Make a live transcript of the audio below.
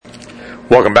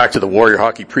Welcome back to the Warrior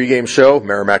Hockey pregame show.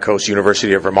 Merrimack hosts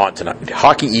University of Vermont tonight.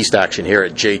 Hockey East action here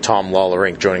at J. Thom Lawler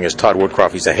Inc. Joining us, Todd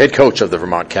Woodcroft. He's the head coach of the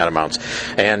Vermont Catamounts.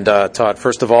 And Todd,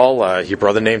 first of all, your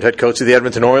brother named head coach of the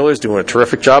Edmonton Oilers, doing a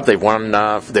terrific job. They've won.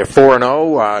 They're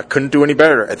 4-0. Couldn't do any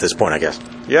better at this point, I guess.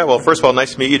 Yeah, well, first of all,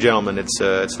 nice to meet you, gentlemen. It's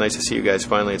nice to see you guys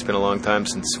finally. It's been a long time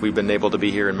since we've been able to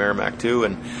be here in Merrimack too,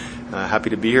 and happy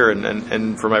to be here.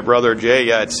 And for my brother Jay,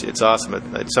 yeah, it's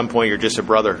awesome. At some point, you're just a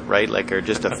brother, right? Like, you're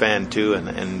just a fan too,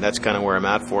 and that's kind of where I'm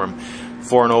at for him.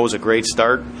 4-0 is a great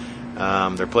start.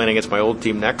 They're playing against my old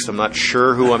team next. I'm not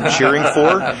sure who I'm cheering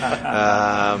for.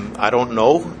 I don't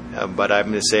know, but I'm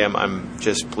going to say I'm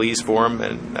just pleased for him.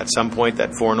 And at some point,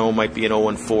 that 4-0 might be an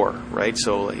 0-4, right?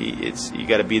 So you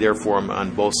got to be there for him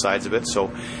on both sides of it.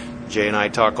 So Jay and I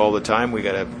talk all the time. We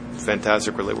got a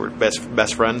fantastic relationship. We're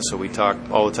best friends, so we talk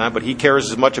all the time. But he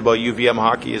cares as much about UVM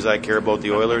hockey as I care about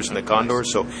the Oilers and the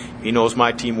Condors. So he knows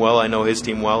my team well. I know his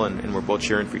team well, and we're both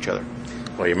cheering for each other.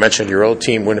 Well, you mentioned your old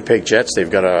team, Winnipeg Jets. They've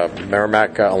got a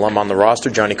Merrimack alum on the roster,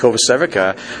 Johnny Kovacevic.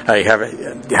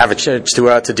 You have a chance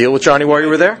to deal with Johnny while you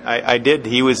were there? I did.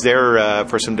 He was there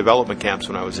for some development camps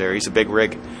when I was there. He's a big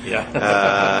rig.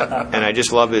 Yeah. And I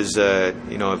just love his,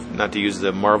 not to use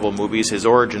the Marvel movies, his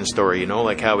origin story,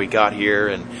 like how he got here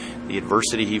and the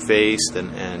adversity he faced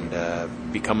and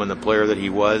becoming the player that he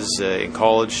was in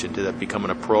college, ended up becoming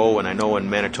a pro. And I know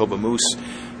in Manitoba Moose,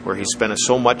 where he spent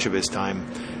so much of his time,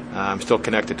 I'm still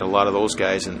connected to a lot of those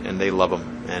guys, and they love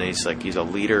him. And he's a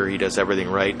leader. He does everything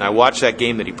right. And I watched that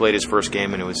game that he played his first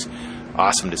game, and it was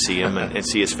awesome to see him and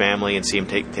see his family and see him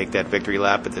take that victory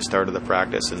lap at the start of the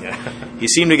practice. And he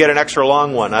seemed to get an extra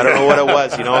long one. I don't know what it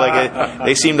was.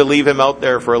 They seemed to leave him out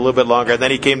there for a little bit longer. And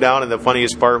then he came down, and the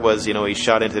funniest part was, he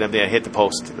shot into them and hit the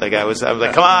post. I was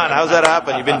like, come on, how's that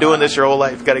happen? You've been doing this your whole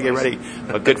life. Got to get ready.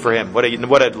 But good for him. What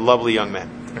a lovely young man.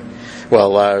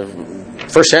 Well,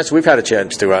 first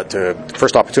opportunity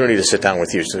to sit down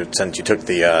with you since you took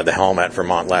the helm at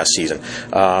Vermont last season.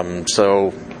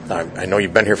 So I know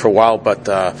you've been here for a while, but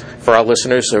for our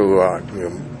listeners who are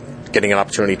getting an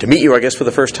opportunity to meet you, I guess, for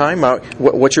the first time,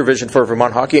 what's your vision for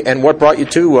Vermont hockey, and what brought you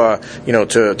to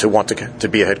want to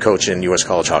be a head coach in U.S.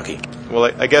 college hockey? Well,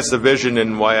 I guess the vision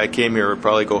and why I came here would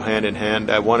probably go hand in hand.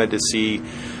 I wanted to see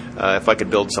if I could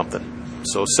build something.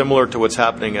 So similar to what's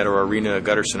happening at our arena,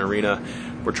 Gutterson Arena,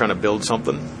 we're trying to build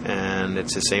something, and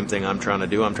it's the same thing I'm trying to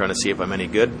do. I'm trying to see if I'm any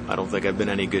good. I don't think I've been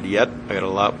any good yet. I got a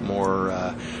lot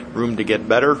more room to get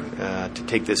better, to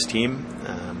take this team.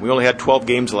 We only had 12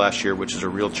 games last year, which is a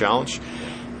real challenge,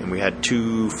 and we had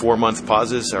 2 4-month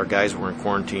pauses. Our guys were in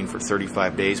quarantine for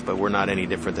 35 days, but we're not any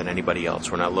different than anybody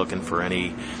else. We're not looking for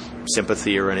any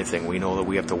sympathy or anything. We know that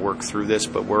we have to work through this,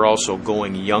 but we're also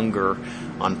going younger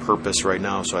on purpose right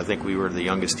now. So I think we were the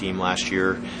youngest team last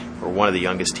year, or one of the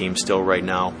youngest teams still right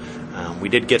now. We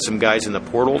did get some guys in the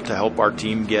portal to help our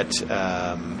team get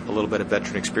a little bit of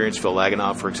veteran experience. Phil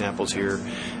Laganov, for example, is here.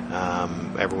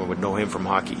 Everyone would know him from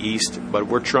Hockey East, but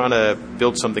we're trying to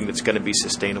build something that's going to be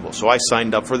sustainable. So I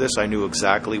signed up for this. I knew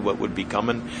exactly what would be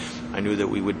coming. I knew that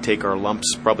we would take our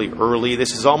lumps probably early.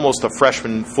 This is almost a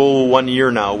freshman full 1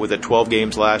 year now, with the 12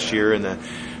 games last year and the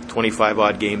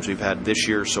 25-odd games we've had this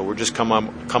year. So we're just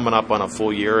coming up on a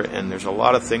full year, and there's a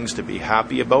lot of things to be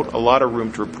happy about, a lot of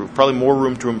room to improve, probably more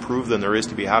room to improve than there is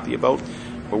to be happy about,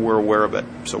 but we're aware of it.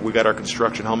 So we got our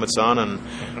construction helmets on, and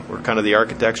we're kind of the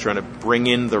architects trying to bring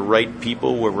in the right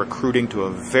people. We're recruiting to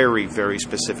a very, very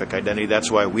specific identity. That's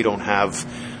why we don't have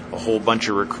a whole bunch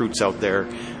of recruits out there.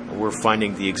 We're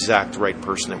finding the exact right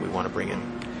person that we want to bring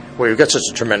in. Well, you've got such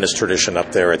a tremendous tradition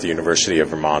up there at the University of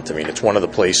Vermont. I mean, it's one of the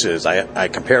places, I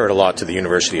compare it a lot to the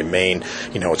University of Maine.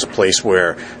 It's a place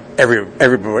where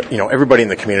everybody in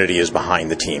the community is behind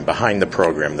the team, behind the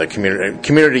program. The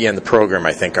community and the program,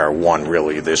 I think, are one,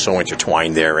 really. They're so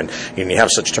intertwined there, and you have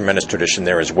such tremendous tradition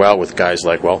there as well with guys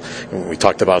like, well, we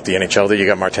talked about the NHL there. You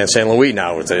got Martin St. Louis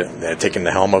now taking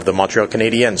the helm of the Montreal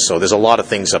Canadiens. So there's a lot of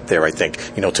things up there, I think,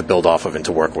 to build off of and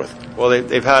to work with. Well,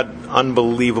 they've had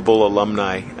unbelievable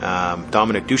alumni.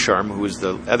 Dominic Ducharme, who was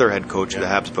the other head coach of the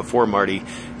Habs before Marty,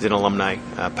 is an alumni.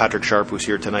 Patrick Sharp, who's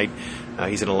here tonight,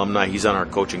 he's an alumni. He's on our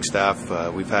coaching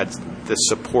staff. We've had the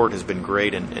support has been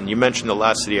great. And you mentioned the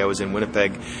last city I was in,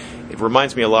 Winnipeg. It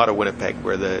reminds me a lot of Winnipeg,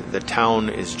 where the town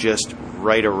is just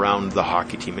right around the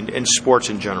hockey team and sports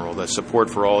in general. The support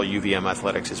for all UVM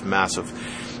athletics is massive.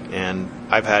 And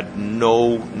I've had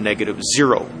zero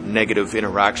negative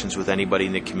interactions with anybody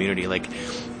in the community. Like,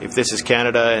 if this is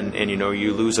Canada and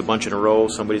you lose a bunch in a row,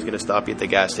 somebody's going to stop you at the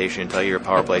gas station and tell you your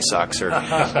power play sucks, or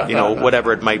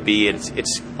whatever it might be.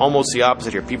 It's almost the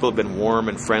opposite here. People have been warm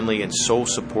and friendly and so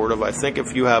supportive. I think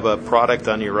if you have a product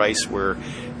on your ice where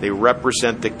they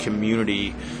represent the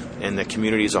community and the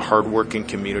community is a hardworking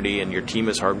community, and your team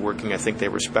is hardworking. I think they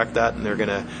respect that, and they're going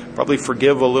to probably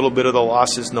forgive a little bit of the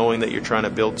losses, knowing that you're trying to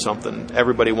build something.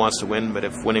 Everybody wants to win, but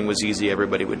if winning was easy,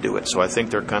 everybody would do it. So I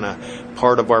think they're kind of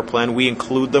part of our plan. We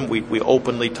include them. We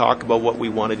openly talk about what we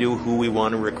want to do, who we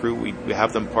want to recruit. We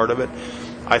have them part of it.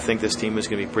 I think this team is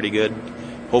going to be pretty good,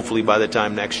 hopefully by the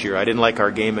time next year. I didn't like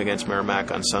our game against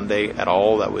Merrimack on Sunday at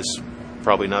all. That was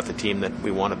probably not the team that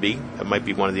we want to be. It might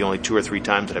be one of the only 2 or 3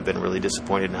 times that I've been really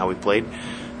disappointed in how we played.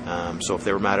 So if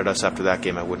they were mad at us after that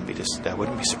game, I wouldn't be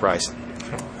surprised.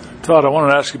 Todd, I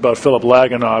wanted to ask you about Philip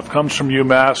Lagunov. Comes from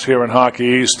UMass here in Hockey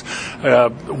East.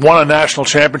 Won a national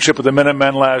championship with the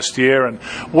Minutemen last year. And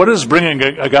what does bringing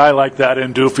a guy like that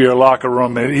in do for your locker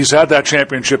room? He's had that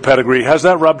championship pedigree. Has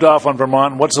that rubbed off on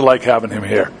Vermont? What's it like having him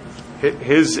here?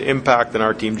 His impact on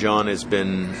our team, John, has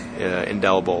been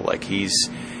indelible. Like he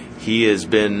has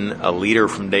been a leader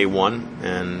from day one.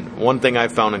 And one thing I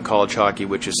found in college hockey,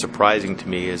 which is surprising to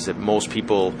me, is that most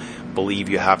people believe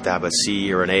you have to have a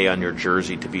C or an A on your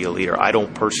jersey to be a leader. I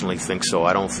don't personally think so.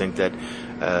 I don't think that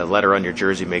a letter on your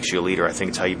jersey makes you a leader. I think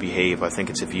it's how you behave. I think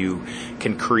it's if you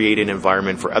can create an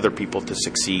environment for other people to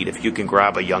succeed, if you can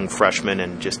grab a young freshman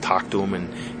and just talk to him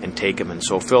and take him. And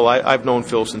so Phil, I've known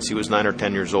Phil since he was 9 or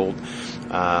 10 years old,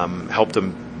 helped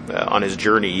him on his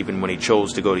journey even when he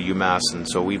chose to go to UMass, and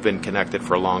so we've been connected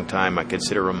for a long time. I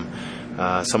consider him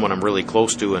someone I'm really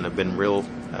close to, and have been real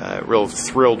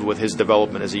thrilled with his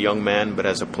development as a young man, but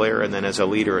as a player and then as a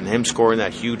leader. And him scoring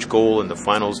that huge goal in the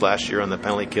finals last year on the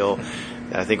penalty kill,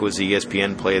 I think it was the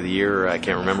ESPN Play of the Year, I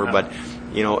can't remember, but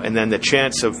and then the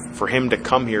chance for him to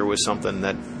come here was something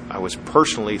that I was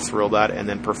personally thrilled at, and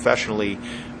then professionally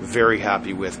very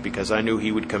happy with, because I knew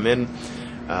he would come in.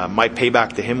 My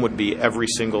payback to him would be every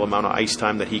single amount of ice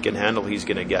time that he can handle, he's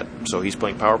going to get. So he's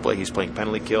playing power play, he's playing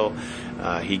penalty kill.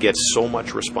 He gets so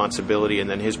much responsibility, and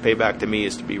then his payback to me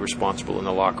is to be responsible in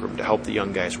the locker room, to help the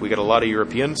young guys. We got a lot of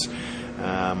Europeans,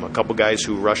 a couple guys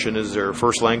who Russian is their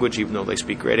first language, even though they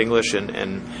speak great English,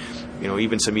 and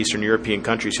even some Eastern European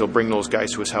countries. He'll bring those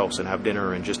guys to his house and have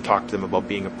dinner and just talk to them about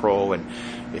being a pro. And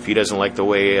if he doesn't like the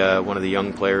way one of the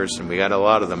young players, and we got a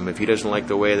lot of them, if he doesn't like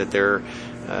the way that they're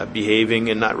behaving,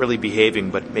 and not really behaving,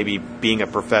 but maybe being a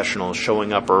professional,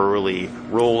 showing up early,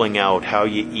 rolling out, how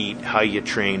you eat, how you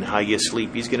train, how you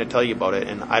sleep, he's going to tell you about it,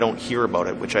 and I don't hear about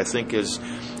it, which I think is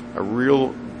a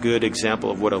real good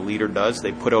example of what a leader does.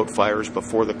 They put out fires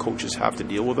before the coaches have to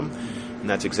deal with them, and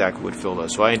that's exactly what Phil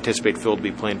does. So I anticipate Phil to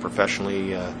be playing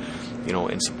professionally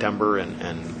in September,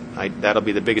 and that'll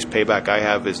be the biggest payback I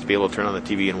have, is to be able to turn on the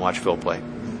TV and watch Phil play.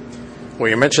 Well,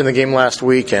 you mentioned the game last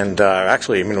week, and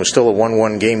actually, it was still a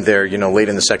 1-1 game there, late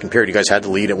in the second period. You guys had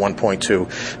the lead at 1 point too.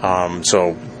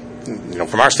 So,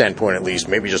 from our standpoint at least,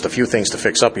 maybe just a few things to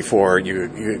fix up before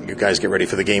you guys get ready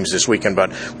for the games this weekend.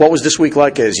 But what was this week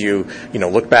like as you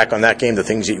look back on that game, the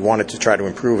things that you wanted to try to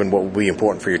improve, and what will be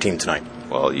important for your team tonight?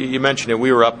 Well, you mentioned it.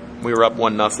 We were up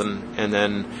 1-0, and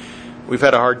then we've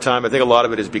had a hard time. I think a lot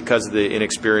of it is because of the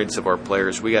inexperience of our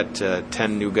players. We got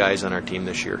 10 new guys on our team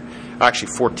this year.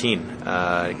 Actually,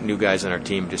 14 new guys on our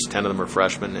team. Just 10 of them are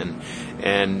freshmen.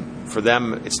 And for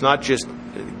them, it's not just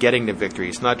getting the victory.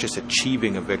 It's not just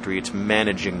achieving a victory. It's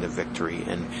managing the victory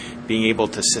and being able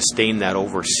to sustain that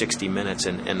over 60 minutes.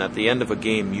 And at the end of a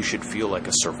game, you should feel like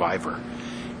a survivor.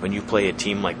 When you play a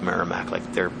team like Merrimack,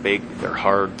 like they're big, they're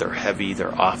hard, they're heavy,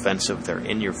 they're offensive, they're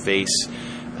in your face,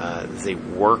 they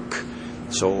work.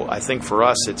 So I think for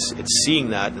us, it's seeing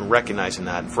that and recognizing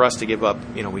that. And for us to give up,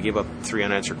 we gave up 3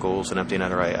 unanswered goals, an empty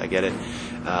netter, I get it.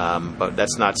 But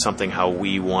that's not something how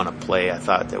we want to play. I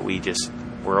thought that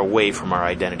we're away from our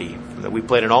identity. That we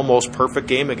played an almost perfect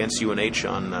game against UNH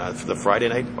for the Friday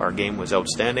night. Our game was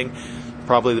outstanding.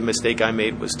 Probably the mistake I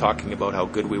made was talking about how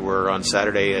good we were on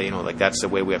Saturday. That's the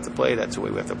way we have to play. That's the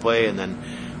way we have to play. And then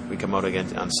we come out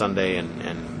again on Sunday,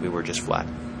 and we were just flat.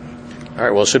 All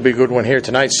right, well, it should be a good one here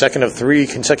tonight. Second of 3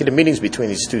 consecutive meetings between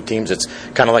these two teams. It's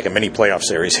kind of like a mini playoff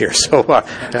series here. So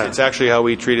it's actually how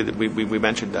we treated it. We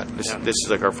mentioned that. This is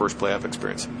like our first playoff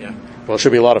experience. Yeah. Well, it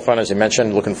should be a lot of fun, as you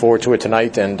mentioned. Looking forward to it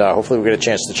tonight, and hopefully we'll get a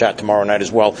chance to chat tomorrow night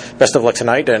as well. Best of luck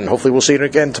tonight, and hopefully we'll see you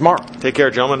again tomorrow. Take care,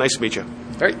 gentlemen. Nice to meet you.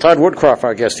 All right, Todd Woodcroft,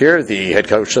 our guest here, the head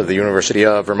coach of the University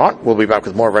of Vermont. We'll be back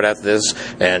with more right after this,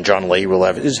 and John Leahy will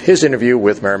have his interview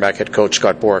with Merrimack head coach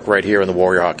Scott Borek right here in the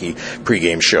Warrior Hockey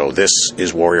pregame show. This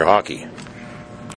is Warrior Hockey.